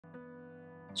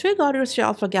So you got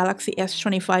yourself a Galaxy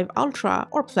S25 Ultra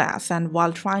or Plus, and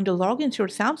while trying to log into your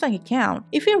Samsung account,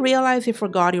 if you realize you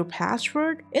forgot your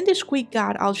password, in this quick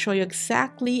guide I'll show you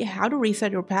exactly how to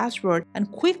reset your password and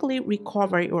quickly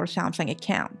recover your Samsung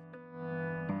account.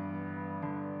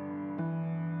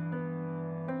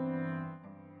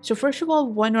 So first of all,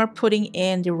 when you're putting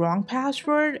in the wrong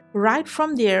password, right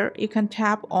from there you can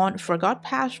tap on Forgot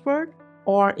Password,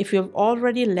 or if you've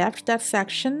already left that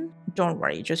section, don't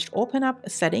worry, just open up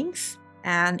Settings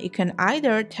and you can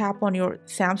either tap on your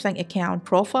Samsung account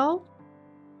profile,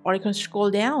 or you can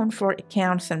scroll down for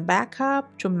Accounts and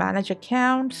Backup to Manage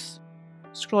Accounts,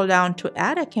 scroll down to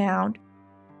Add Account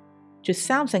to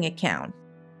Samsung Account,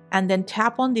 and then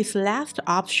tap on this last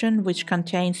option which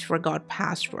contains Forgot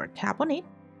Password. Tap on it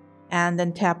and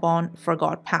then tap on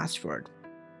Forgot Password.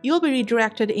 You'll be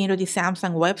redirected into the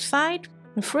Samsung website.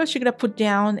 First, you're going to put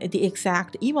down the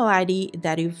exact email ID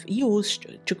that you've used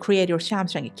to create your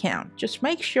Samsung account. Just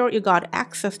make sure you got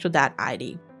access to that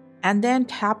ID. And then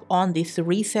tap on this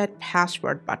Reset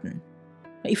Password button.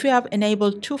 If you have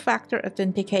enabled two-factor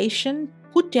authentication,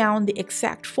 put down the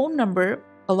exact phone number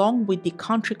along with the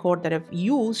country code that I've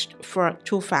used for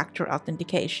two-factor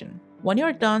authentication. When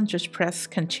you're done, just press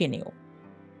Continue.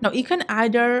 Now, you can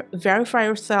either verify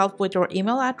yourself with your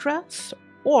email address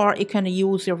or you can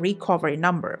use your recovery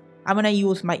number. I'm going to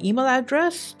use my email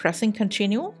address, pressing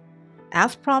Continue.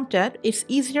 As prompted, it's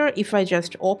easier if I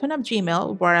just open up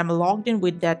Gmail where I'm logged in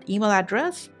with that email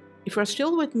address. If you're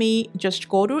still with me, just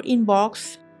go to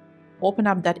Inbox, open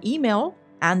up that email,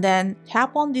 and then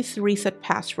tap on this Reset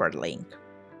Password link.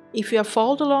 If you have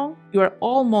followed along, you're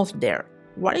almost there.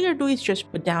 What you're going to do is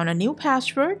just put down a new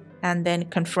password and then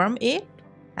confirm it,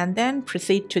 and then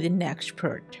proceed to the next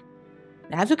part.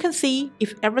 As you can see,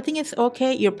 if everything is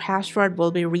okay, your password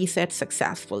will be reset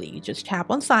successfully. Just tap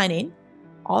on Sign In.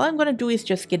 All I'm going to do is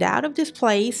just get out of this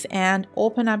place and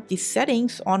open up the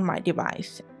settings on my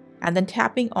device. And then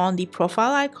tapping on the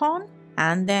profile icon,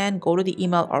 and then go to the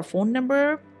email or phone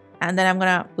number. And then I'm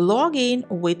going to log in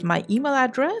with my email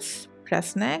address,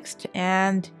 press Next,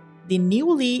 and the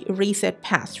newly reset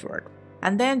password.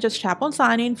 And then just tap on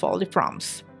Sign In, follow the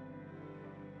prompts.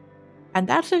 And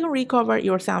that's how you can recover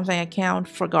your Samsung account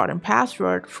forgotten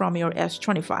password from your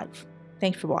S25.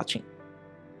 Thanks for watching.